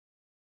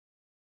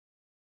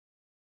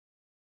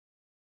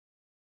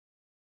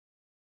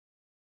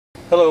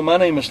Hello, my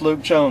name is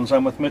Luke Jones.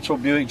 I'm with Mitchell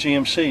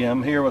Buick-GMC.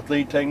 I'm here with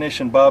lead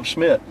technician Bob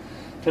Smith.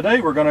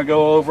 Today we're going to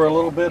go over a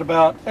little bit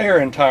about air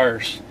in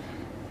tires.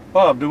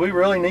 Bob, do we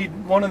really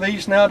need one of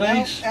these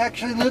nowadays? Well,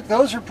 actually, Luke,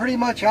 those are pretty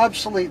much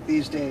obsolete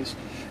these days.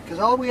 Because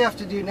all we have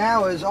to do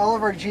now is all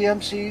of our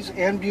GMCs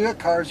and Buick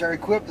cars are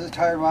equipped with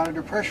tire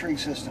monitor pressuring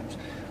systems,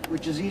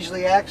 which is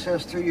easily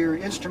accessed through your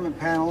instrument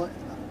panel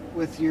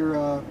with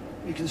your,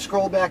 you can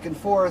scroll back and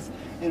forth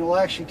and it will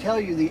actually tell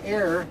you the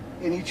air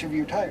in each of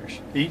your tires.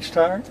 Each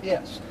tire?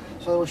 Yes.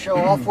 So it will show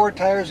all 4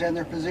 tires and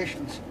their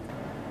positions.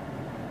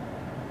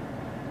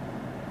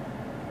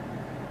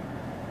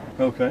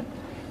 Okay.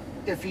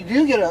 If you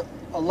do get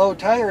a low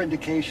tire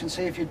indication,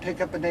 say if you pick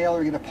up a nail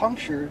or get a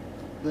puncture,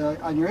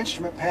 on your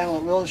instrument panel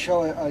it will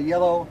show a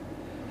yellow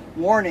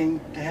warning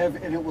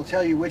and it will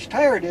tell you which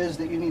tire it is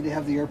that you need to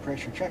have the air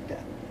pressure checked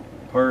at.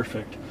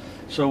 Perfect.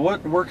 So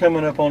we're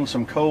coming up on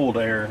some cold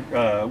air,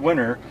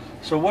 winter,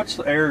 so what's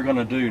the air going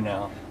to do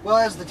now? Well,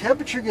 as the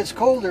temperature gets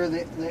colder,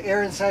 the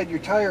air inside your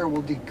tire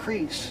will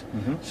decrease.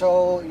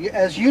 So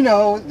as you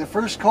know, the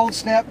first cold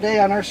snap day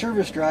on our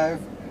service drive,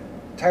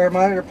 tire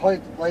monitor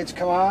lights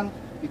come on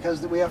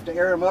because we have to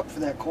air them up for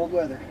that cold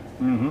weather.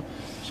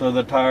 So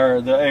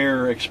the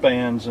air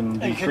expands and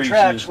decreases. And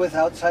contracts with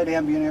outside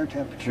ambient air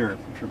temperature.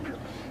 Sure.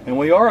 And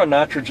we are a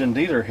nitrogen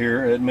dealer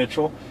here at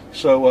Mitchell,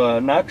 so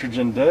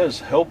nitrogen does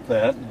help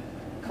that.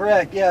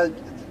 Correct, yeah.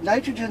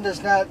 Nitrogen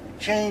does not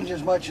change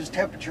as much as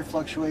temperature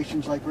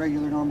fluctuations like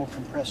regular normal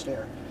compressed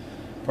air.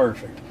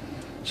 Perfect.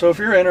 So if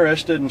you're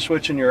interested in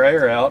switching your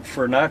air out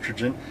for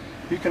nitrogen,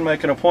 you can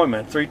make an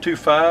appointment.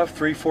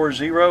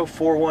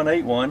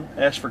 325-340-4181.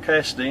 Ask for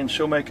Cassidy and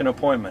she'll make an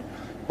appointment.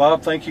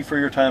 Bob, thank you for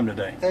your time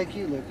today. Thank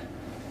you, Luke.